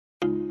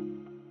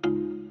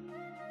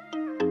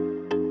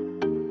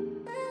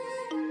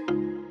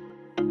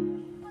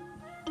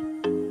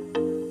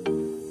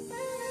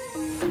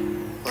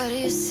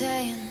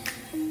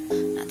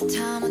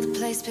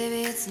Cause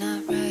baby, it's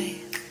not right.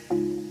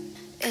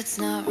 It's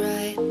not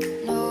right,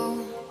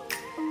 no.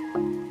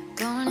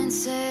 Going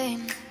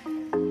insane.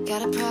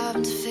 Got a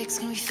problem to fix,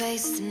 can we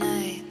face it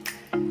tonight?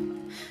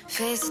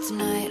 Face it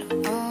tonight,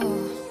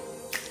 oh.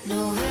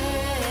 No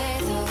way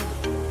though.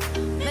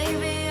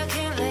 Maybe I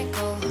can't let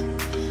go.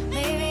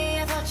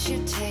 Maybe I thought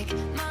you'd take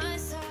my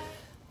side.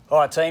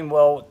 Alright team,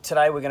 well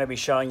today we're going to be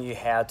showing you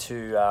how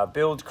to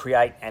build,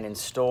 create and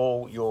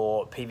install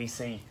your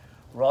PVC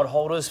rod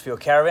holders for your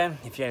caravan.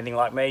 If you're anything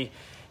like me,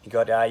 you've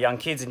got young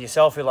kids and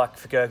yourself who like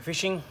to go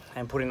fishing,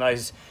 and putting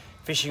those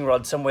fishing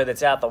rods somewhere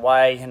that's out the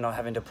way and not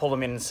having to pull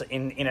them in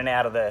and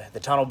out of the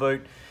tunnel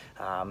boot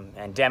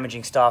and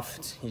damaging stuff.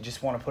 You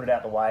just want to put it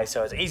out the way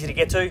so it's easy to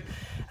get to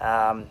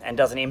and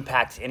doesn't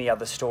impact any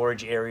other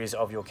storage areas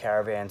of your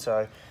caravan.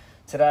 So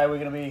today we're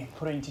going to be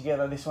putting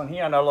together this one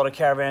here. I know a lot of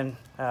caravan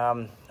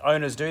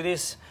owners do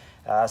this,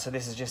 so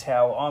this is just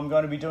how I'm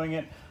going to be doing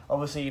it.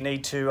 Obviously you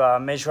need to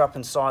measure up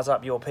and size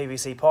up your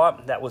PVC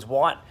pipe. That was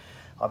white.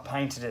 I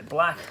painted it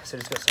black, so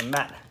it's got some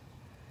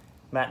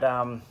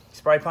matte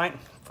spray paint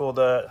for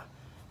the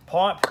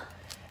pipe.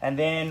 And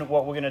then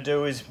what we're going to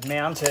do is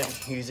mount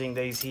it using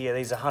these here.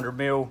 These are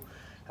 100mm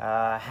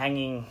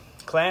hanging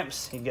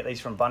clamps. You can get these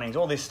from Bunnings.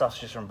 All this stuff's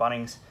just from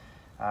Bunnings.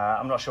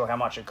 I'm not sure how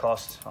much it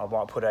costs. I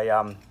might put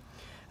a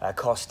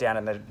cost down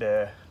in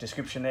the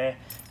description there.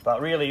 But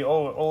really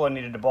all I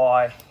needed to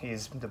buy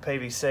is the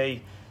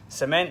PVC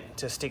cement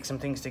to stick some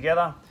things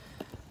together,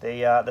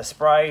 the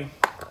spray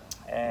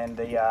and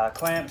the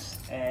clamps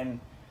and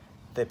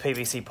the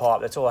PVC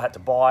pipe. That's all I had to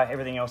buy.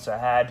 Everything else I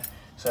had.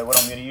 So what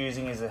I'm going to be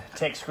using is the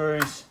tech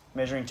screws,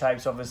 measuring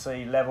tapes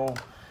obviously, level,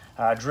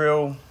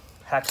 drill,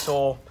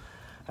 hacksaw,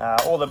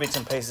 all the bits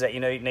and pieces that you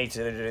need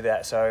to do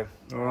that. So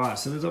alright,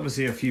 so there's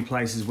obviously a few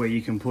places where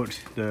you can put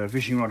the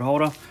fishing rod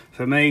holder.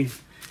 For me,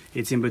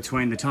 it's in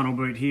between the tunnel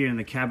boot here and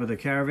the cab of the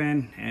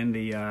caravan and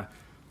the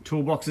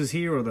toolboxes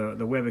here, or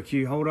the Weber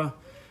Q holder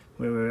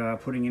where we're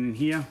putting it in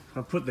here.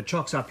 I've put the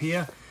chocks up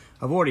here.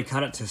 I've already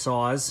cut it to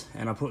size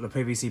and I put the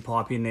PVC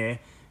pipe in there,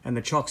 and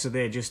the chocks are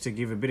there just to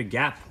give a bit of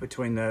gap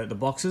between the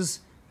boxes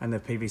and the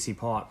PVC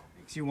pipe.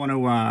 So you want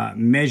to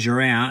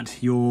measure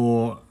out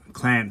your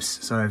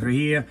clamps. So for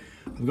here,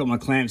 I've got my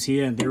clamps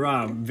here. They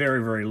are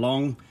very, very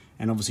long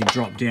and obviously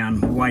drop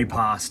down way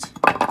past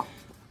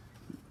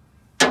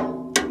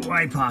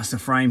the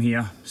frame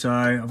here. So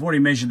I've already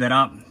measured that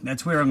up.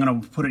 That's where I'm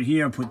going to put it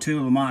here. I put two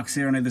little marks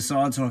there on either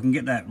side so I can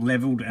get that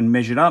leveled and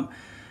measured up.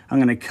 I'm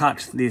going to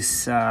cut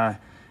this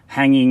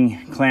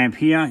hanging clamp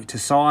here to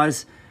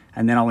size,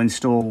 and then I'll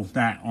install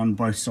that on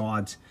both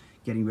sides,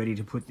 getting ready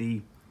to put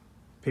the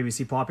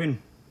PVC pipe in.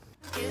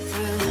 One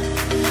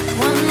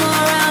more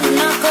round, I'm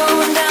not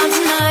going down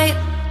tonight.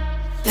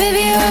 Baby,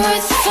 you're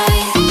worth the fight.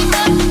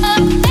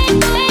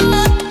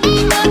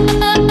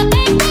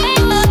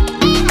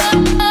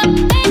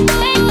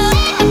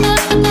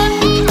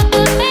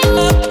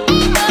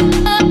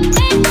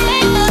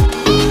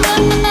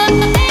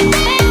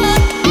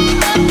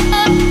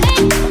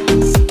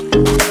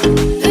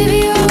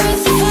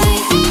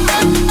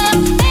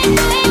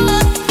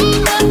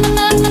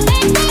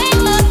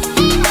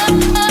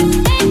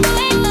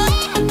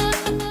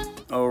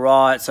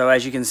 So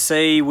as you can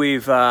see,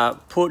 we've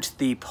put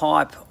the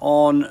pipe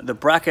on the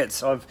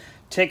brackets. I've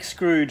tech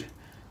screwed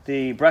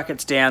the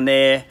brackets down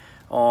there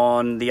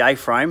on the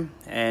A-frame,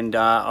 and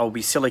I'll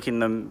be siliconing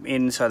them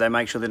in so they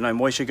make sure that no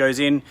moisture goes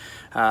in.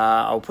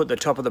 I'll put the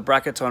top of the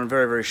brackets on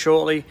very, very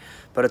shortly,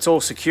 but it's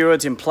all secure,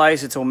 it's in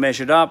place, it's all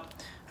measured up,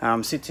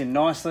 sits in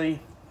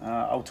nicely.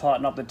 I'll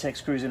tighten up the tech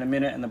screws in a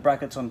minute and the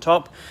brackets on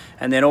top,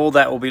 and then all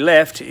that will be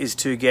left is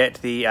to get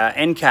the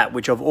end cap,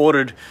 which I've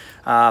ordered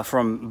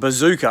from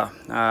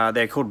Bazooka.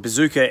 They're called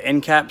Bazooka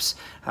end caps.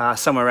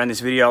 Somewhere around this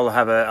video I'll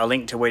have a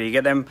link to where you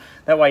get them.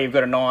 That way you've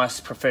got a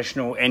nice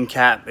professional end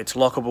cap. It's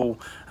lockable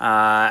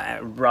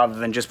rather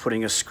than just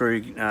putting a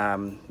screw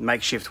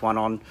makeshift one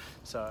on.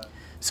 So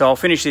I'll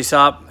finish this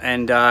up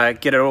and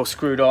get it all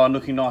screwed on,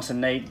 looking nice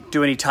and neat,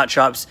 do any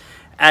touch-ups,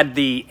 add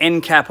the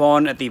end cap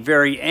on at the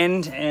very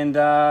end, and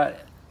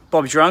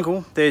Bob's your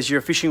uncle. There's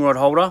your fishing rod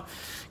holder.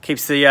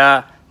 Keeps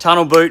the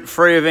tunnel boot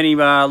free of any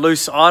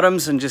loose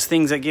items and just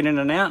things that get in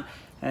and out,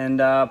 and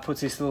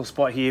puts this little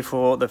spot here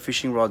for the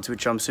fishing rods,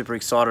 which I'm super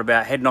excited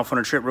about. Heading off on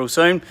a trip real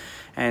soon,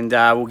 and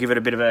we'll give it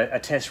a bit of a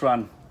test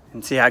run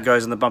and see how it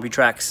goes on the bumpy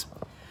tracks.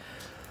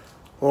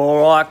 All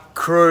right,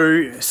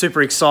 crew,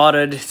 super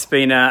excited. It's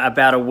been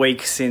about a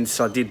week since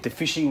I did the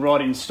fishing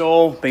rod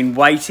install. Been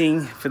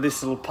waiting for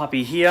this little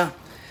puppy here,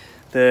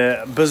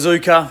 the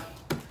Bazooka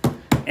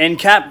end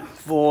cap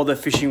for the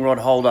fishing rod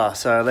holder.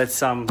 So let's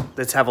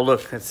have a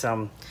look. Let's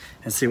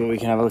see what we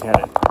can have a look at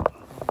it.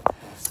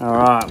 All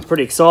right,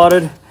 pretty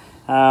excited.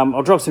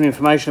 I'll drop some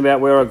information about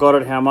where I got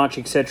it, how much,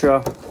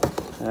 etc.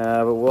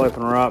 But we'll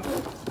open her up.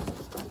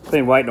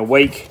 Been waiting a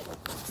week,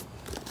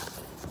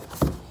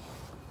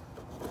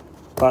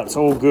 but it's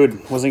all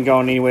good. Wasn't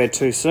going anywhere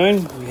too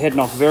soon. We're heading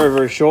off very,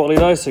 very shortly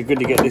though, so good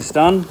to get this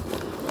done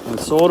and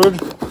sorted.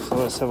 So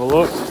let's have a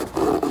look.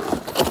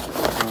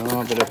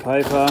 A bit of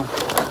paper,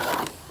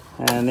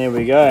 and there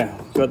we go.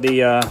 Got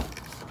the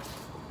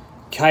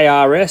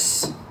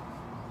KRS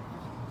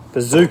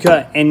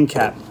Bazooka end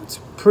cap. It's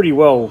pretty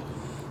well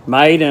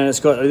made, and it's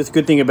got the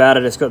good thing about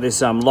it. It's got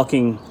this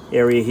locking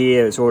area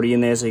here. It's already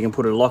in there, so you can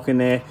put a lock in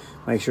there.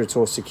 Make sure it's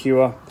all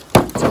secure.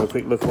 Let's have a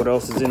quick look what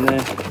else is in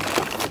there.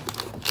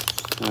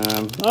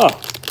 Oh,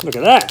 look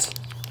at that!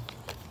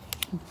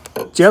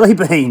 Jelly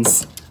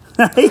beans.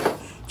 Hey,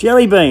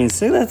 jelly beans.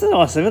 See, that's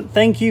nice of it.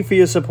 Thank you for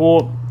your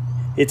support.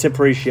 It's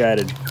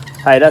appreciated.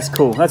 Hey, that's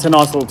cool. That's a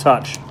nice little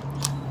touch.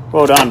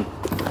 Well done.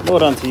 Well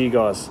done to you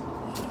guys.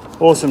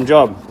 Awesome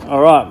job.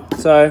 All right,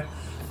 so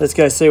let's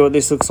go see what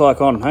this looks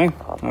like on, hey?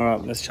 All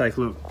right, let's take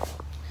a look.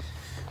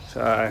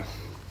 So,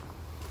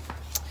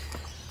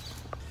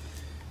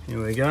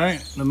 here we go.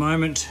 The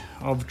moment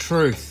of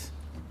truth.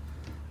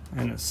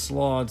 And it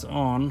slides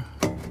on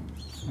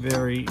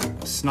very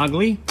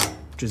snugly,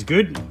 which is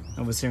good.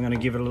 Obviously, I'm going to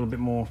give it a little bit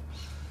more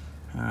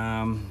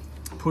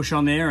push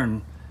on there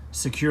and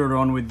secure it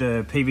on with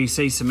the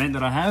PVC cement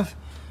that I have.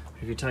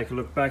 If you take a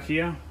look back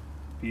here,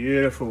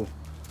 beautiful.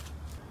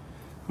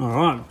 All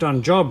right,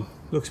 done job.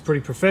 Looks pretty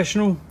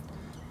professional,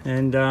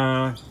 and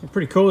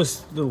pretty cool.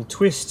 This little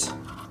twist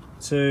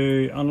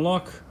to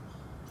unlock,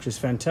 which is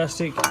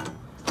fantastic.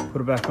 Put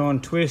it back on,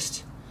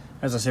 twist.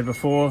 As I said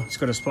before, it's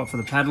got a spot for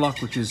the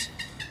padlock, which is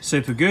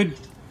super good.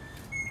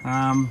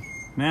 Man,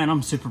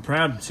 I'm super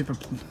proud, super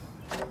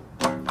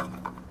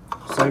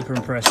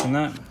impressed on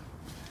that.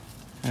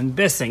 And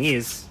best thing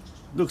is,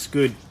 looks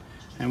good.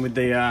 And with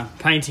the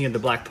painting of the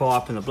black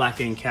pipe and the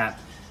black end cap,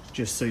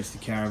 just suits the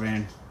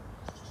Caravan.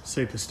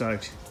 Super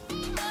stoked.